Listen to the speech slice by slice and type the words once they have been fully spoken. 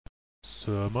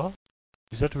Surma?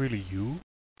 Is that really you?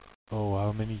 Oh,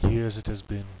 how many years it has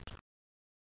been.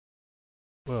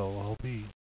 Well, I'll be.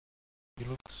 You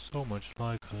look so much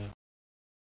like her.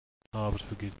 Ah, but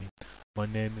forgive me. My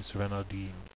name is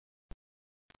Reynardine.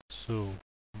 So,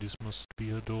 this must be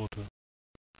her daughter.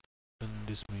 And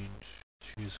this means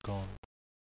she is gone.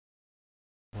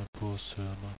 My poor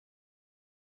Surma.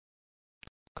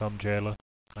 Come, jailer.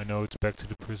 I know it's back to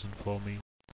the prison for me,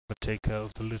 but take care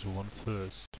of the little one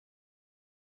first.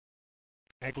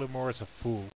 Eglamour is a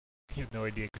fool. He had no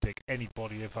idea he could take any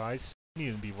body advice,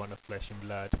 needn't be one of flesh and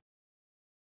blood.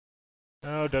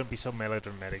 Oh, don't be so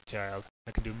melodramatic, child.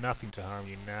 I can do nothing to harm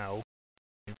you now.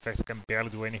 In fact, I can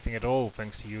barely do anything at all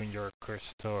thanks to you and your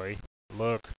cursed toy.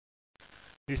 Look,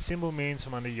 this symbol means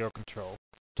I'm under your control.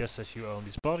 Just as you own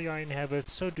this body I inhabit,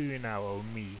 so do you now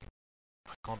own me.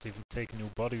 I can't even take a new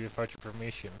body without your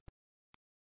permission.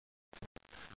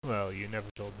 Well, you never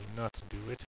told me not to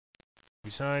do it.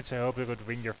 Besides, I hoped I could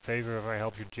win your favor if I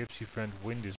help your gypsy friend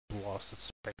win this blasted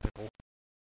spectacle.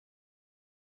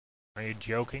 Are you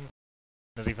joking?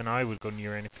 Not even I would go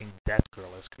near anything that girl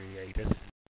has created.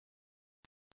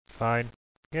 Fine,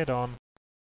 get on.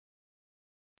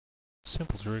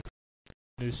 Simple trick.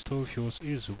 This toy of yours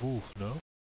is a wolf, no?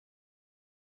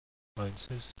 I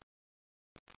insist.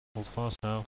 Hold fast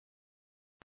now.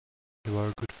 You are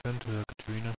a good friend to her,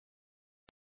 Katrina.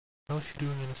 How is she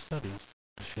doing in her studies?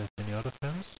 Does she have any other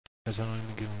friends? Has anyone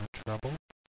been giving her trouble?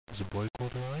 Has a boy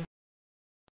caught her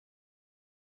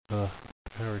eye?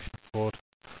 Perish in thought.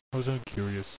 I was only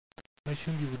curious. I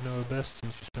assumed you would know her best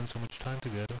since you spend so much time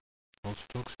together. All she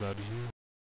talks about is you.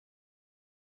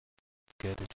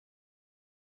 Forget it.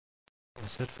 I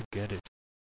said forget it.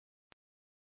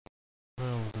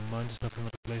 Well, the mind is nothing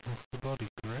but a plaything for the body,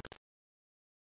 correct?